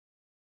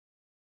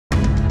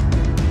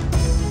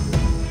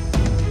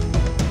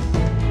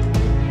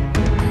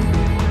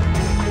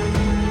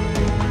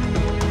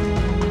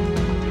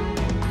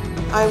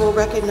I will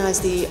recognize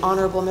the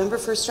honourable member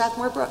for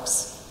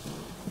Strathmore-Brooks.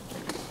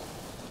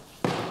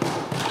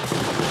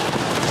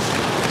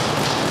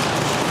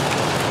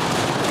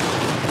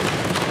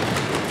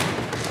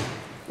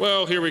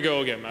 Well, here we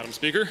go again, Madam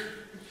Speaker.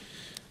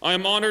 I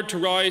am honoured to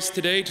rise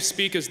today to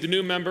speak as the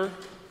new member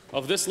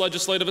of this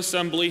Legislative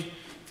Assembly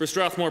for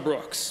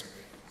Strathmore-Brooks.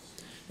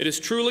 It is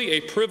truly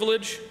a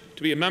privilege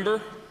to be a member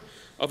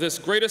of this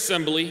great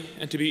assembly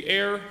and to be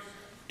heir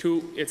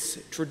to its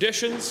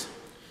traditions,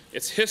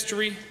 its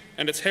history,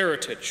 and its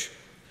heritage.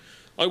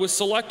 I was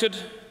selected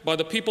by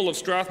the people of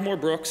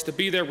Strathmore-Brooks to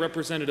be their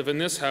representative in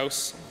this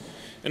House,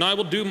 and I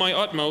will do my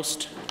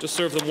utmost to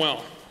serve them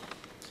well.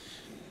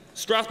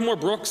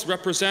 Strathmore-Brooks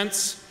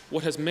represents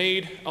what has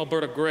made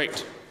Alberta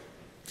great.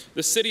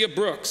 The city of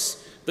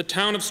Brooks, the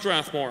town of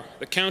Strathmore,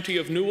 the county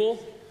of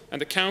Newell, and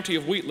the county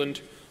of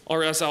Wheatland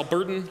are as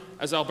Albertan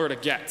as Alberta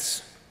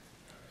gets.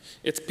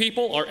 Its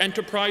people are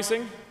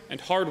enterprising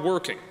and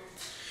hard-working.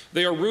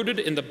 They are rooted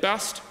in the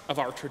best of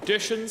our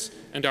traditions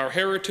and our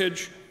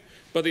heritage,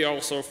 but they are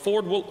also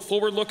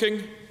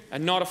forward-looking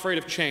and not afraid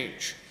of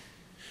change.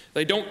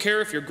 They don't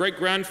care if your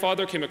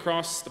great-grandfather came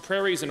across the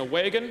prairies in a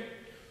wagon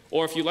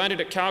or if you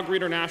landed at Calgary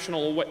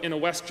International in a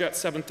WestJet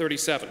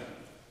 737.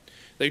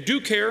 They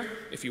do care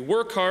if you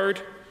work hard,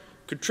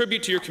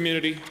 contribute to your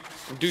community,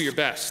 and do your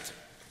best.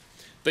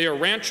 They are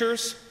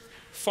ranchers,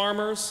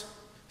 farmers,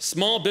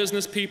 small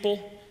business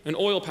people, and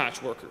oil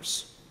patch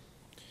workers.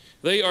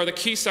 They are the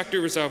key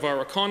sectors of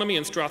our economy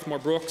in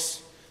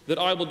Strathmore-Brooks that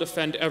I will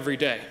defend every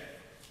day.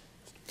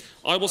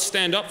 I will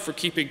stand up for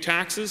keeping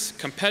taxes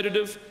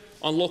competitive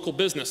on local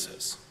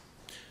businesses.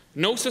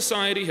 No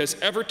society has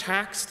ever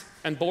taxed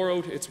and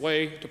borrowed its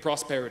way to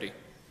prosperity.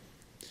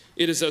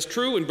 It is as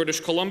true in British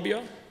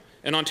Columbia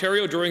and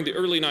Ontario during the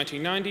early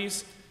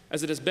 1990s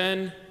as it has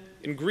been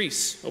in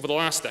Greece over the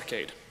last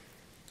decade.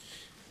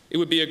 It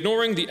would be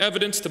ignoring the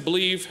evidence to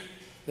believe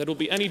that it will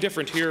be any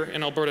different here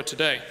in Alberta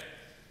today.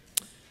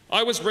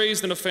 I was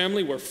raised in a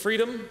family where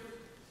freedom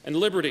and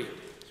liberty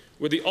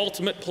were the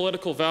ultimate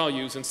political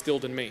values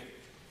instilled in me.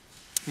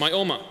 My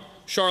Oma,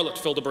 Charlotte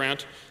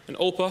Fildebrandt, and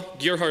Opa,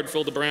 Gerhard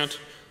Fildebrandt,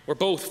 were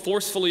both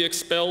forcefully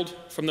expelled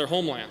from their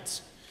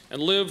homelands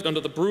and lived under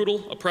the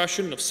brutal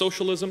oppression of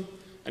socialism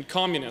and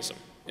communism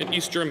in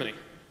East Germany.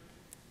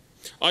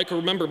 I can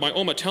remember my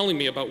Oma telling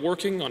me about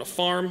working on a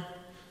farm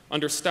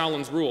under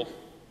Stalin's rule.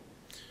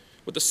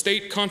 With the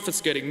state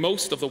confiscating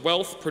most of the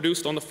wealth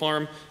produced on the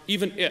farm,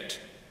 even it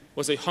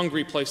was a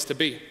hungry place to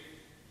be.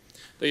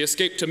 They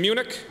escaped to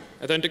Munich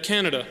and then to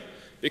Canada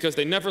because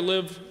they never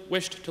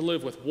wished to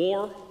live with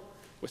war,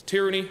 with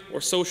tyranny,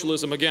 or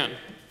socialism again.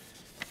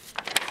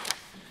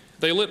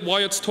 They lit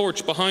Wyatt's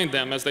torch behind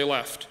them as they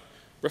left,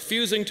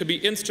 refusing to be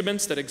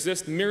instruments that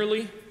exist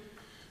merely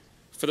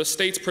for the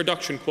state's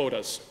production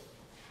quotas.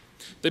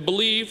 They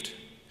believed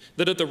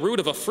that at the root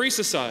of a free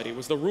society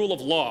was the rule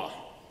of law,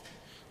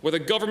 where the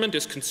government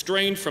is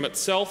constrained from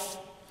itself,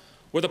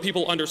 where the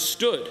people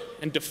understood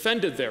and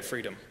defended their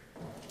freedom,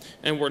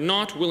 and were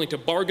not willing to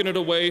bargain it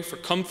away for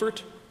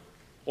comfort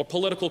or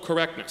political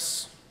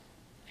correctness.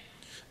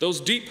 Those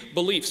deep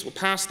beliefs were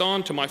passed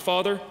on to my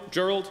father,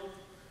 Gerald,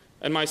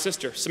 and my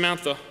sister,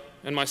 Samantha,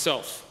 and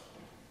myself.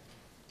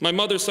 My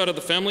mother's side of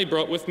the family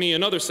brought with me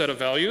another set of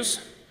values.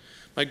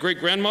 My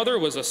great-grandmother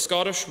was a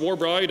Scottish war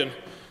bride and,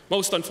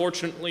 most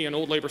unfortunately, an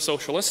old Labour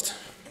socialist.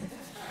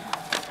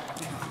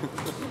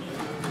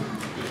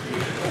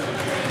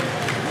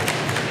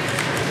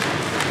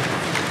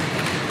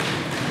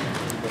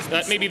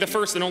 That may be the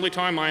first and only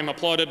time I am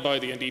applauded by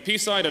the NDP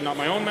side and not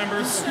my own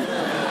members.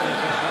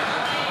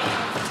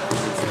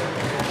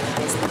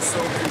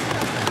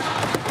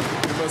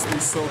 Must be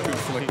so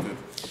conflicted.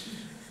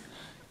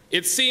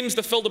 It seems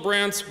the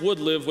Fildebrandts would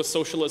live with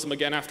socialism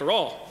again after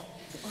all.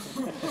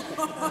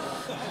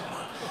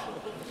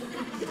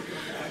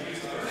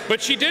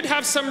 But she did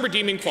have some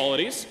redeeming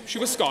qualities. She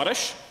was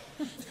Scottish.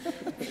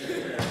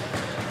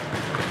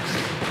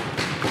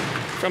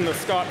 From the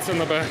Scots in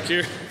the back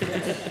here.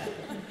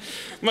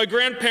 My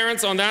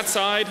grandparents on that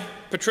side,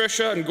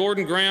 Patricia and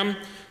Gordon Graham,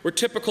 were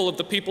typical of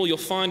the people you'll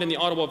find in the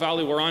Ottawa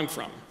Valley where I'm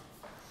from.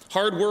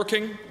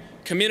 Hardworking,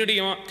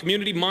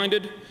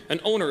 community-minded,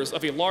 and owners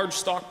of a large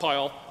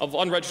stockpile of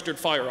unregistered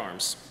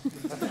firearms.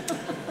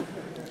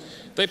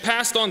 They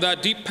passed on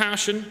that deep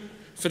passion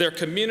for their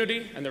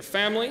community and their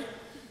family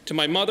to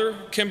my mother,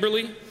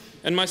 Kimberly,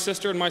 and my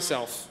sister and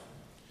myself.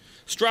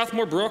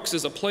 Strathmore-Brooks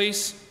is a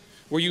place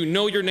where you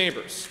know your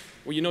neighbors,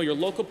 where you know your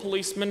local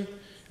policemen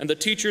and the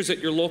teachers at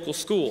your local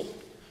school,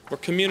 where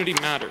community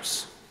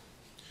matters.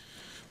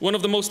 One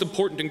of the most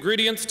important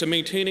ingredients to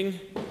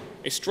maintaining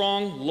a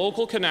strong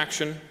local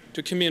connection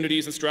to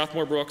communities in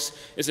Strathmore-Brooks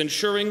is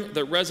ensuring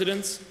that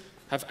residents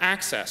have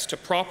access to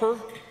proper,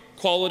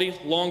 quality,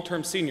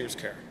 long-term seniors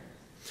care.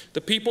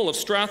 The people of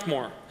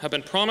Strathmore have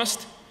been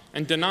promised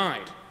and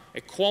denied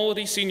a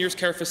quality seniors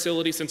care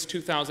facility since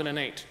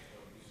 2008.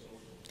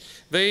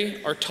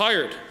 They are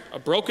tired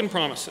of broken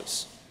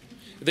promises.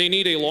 They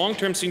need a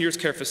long-term seniors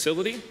care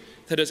facility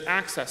that has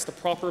access to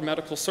proper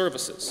medical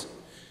services.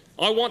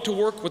 I want to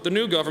work with the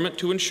new government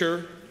to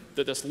ensure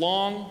that this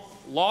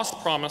long-lost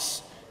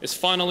promise is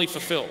finally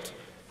fulfilled.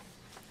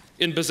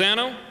 In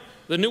Bazzano,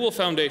 the Newell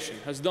Foundation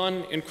has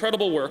done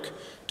incredible work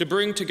to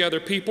bring together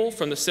people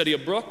from the city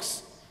of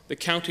Brooks, the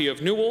county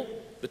of Newell,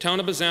 the town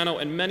of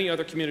Bazzano, and many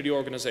other community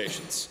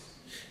organizations.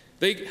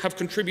 They have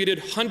contributed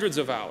hundreds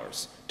of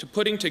hours to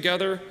putting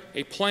together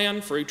a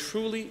plan for a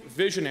truly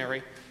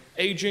visionary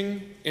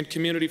aging and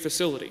community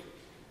facility.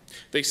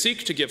 They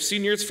seek to give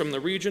seniors from the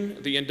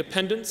region the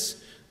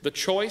independence, the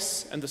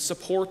choice, and the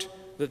support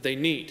that they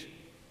need.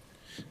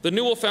 The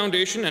Newell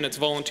Foundation and its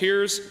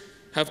volunteers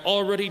have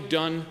already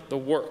done the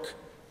work.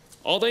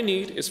 All they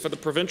need is for the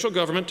provincial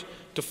government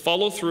to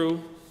follow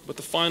through with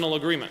the final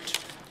agreement.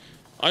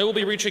 I will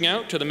be reaching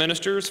out to the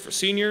ministers for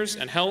seniors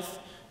and health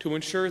to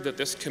ensure that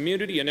this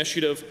community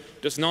initiative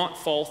does not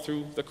fall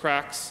through the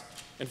cracks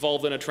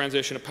involved in a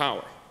transition of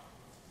power.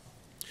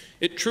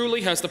 It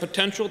truly has the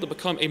potential to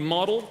become a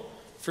model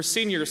for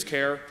seniors'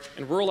 care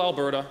in rural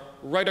Alberta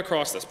right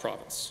across this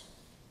province.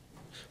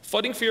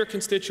 Fighting for your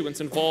constituents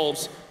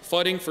involves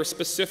fighting for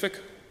specific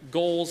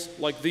goals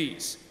like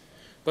these,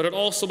 but it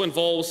also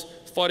involves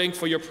fighting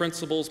for your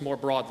principles more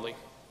broadly.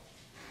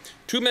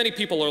 Too many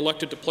people are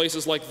elected to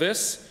places like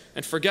this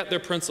and forget their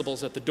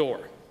principles at the door.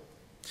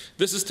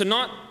 This is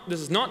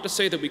not to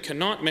say that we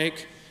cannot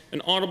make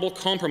an honorable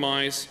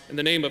compromise in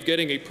the name of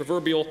getting a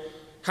proverbial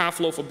half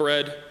loaf of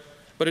bread,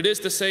 but it is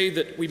to say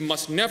that we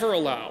must never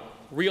allow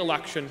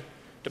re-election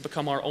to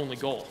become our only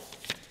goal.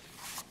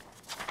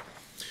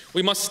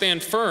 We must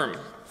stand firm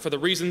for the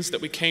reasons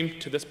that we came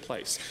to this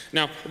place.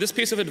 Now, this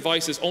piece of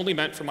advice is only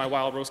meant for my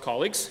Wild Rose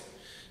colleagues.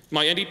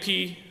 My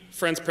NDP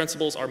friends'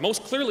 principles are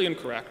most clearly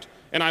incorrect,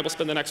 and I will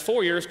spend the next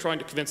 4 years trying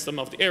to convince them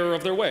of the error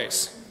of their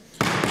ways.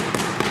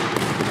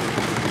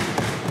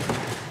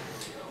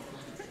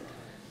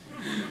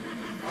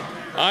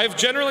 I've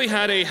generally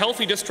had a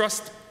healthy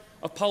distrust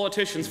of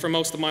politicians for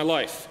most of my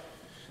life.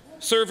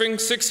 Serving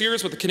 6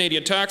 years with the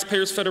Canadian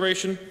Taxpayers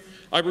Federation,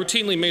 I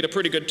routinely made a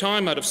pretty good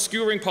time out of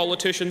skewering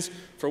politicians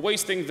for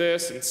wasting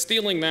this and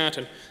stealing that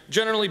and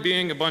generally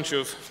being a bunch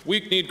of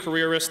weak-kneed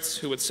careerists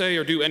who would say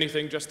or do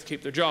anything just to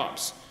keep their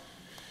jobs.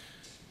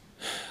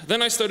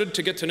 Then I started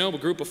to get to know a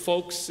group of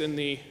folks in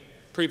the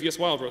previous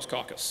Wild Rose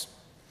caucus.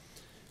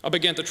 I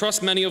began to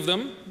trust many of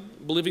them,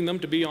 believing them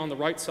to be on the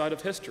right side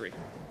of history,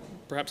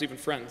 perhaps even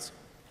friends.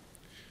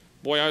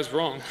 Boy, I was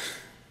wrong.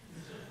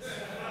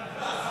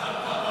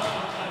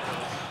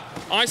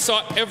 I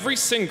saw every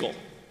single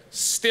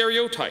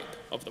stereotype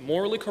of the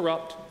morally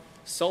corrupt,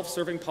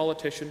 self-serving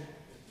politician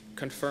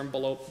confirmed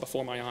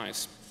before my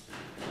eyes.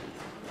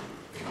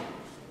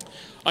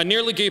 I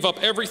nearly gave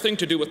up everything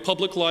to do with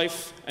public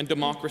life and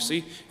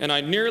democracy, and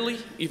I nearly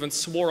even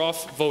swore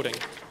off voting.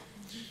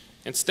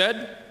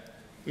 Instead,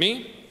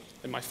 me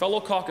and my fellow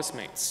caucus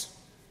mates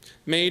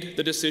made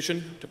the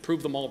decision to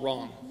prove them all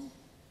wrong.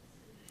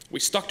 We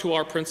stuck to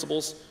our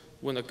principles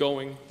when the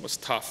going was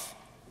tough.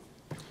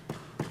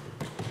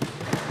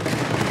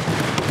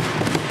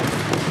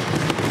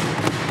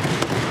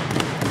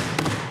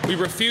 We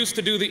refused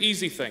to do the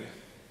easy thing.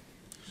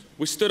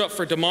 We stood up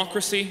for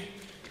democracy,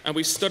 and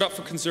we stood up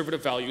for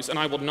conservative values, and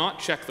I will not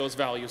check those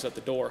values at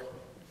the door.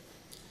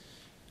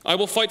 I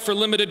will fight for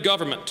limited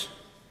government,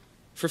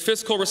 for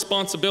fiscal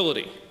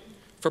responsibility,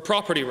 for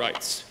property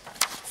rights,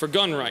 for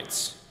gun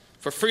rights,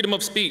 for freedom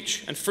of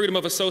speech and freedom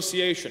of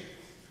association,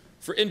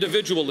 for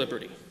individual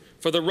liberty,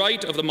 for the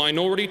right of the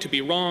minority to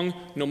be wrong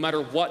no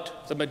matter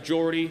what the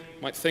majority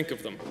might think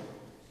of them.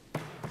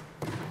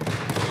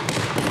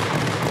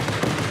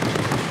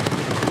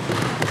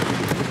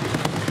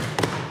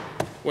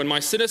 When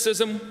my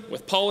cynicism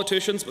with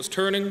politicians was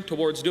turning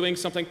towards doing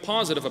something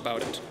positive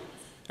about it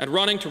and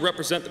running to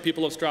represent the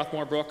people of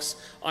Strathmore-Brooks,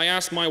 I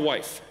asked my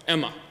wife,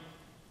 Emma,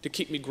 to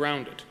keep me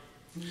grounded.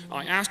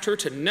 I asked her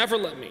to never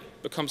let me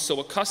become so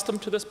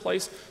accustomed to this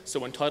place,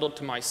 so entitled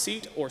to my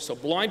seat, or so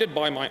blinded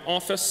by my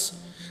office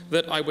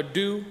that I would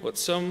do what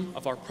some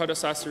of our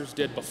predecessors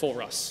did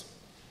before us.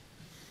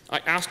 I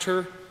asked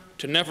her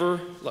to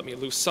never let me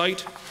lose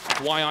sight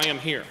of why I am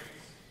here.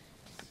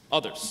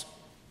 Others.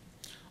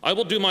 I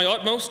will do my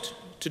utmost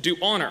to do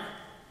honor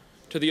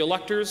to the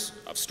electors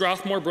of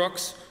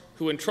Strathmore-Brooks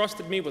who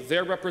entrusted me with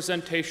their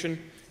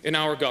representation in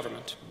our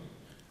government.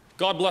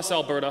 God bless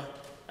Alberta,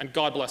 and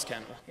God bless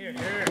Canada. Hear,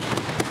 hear.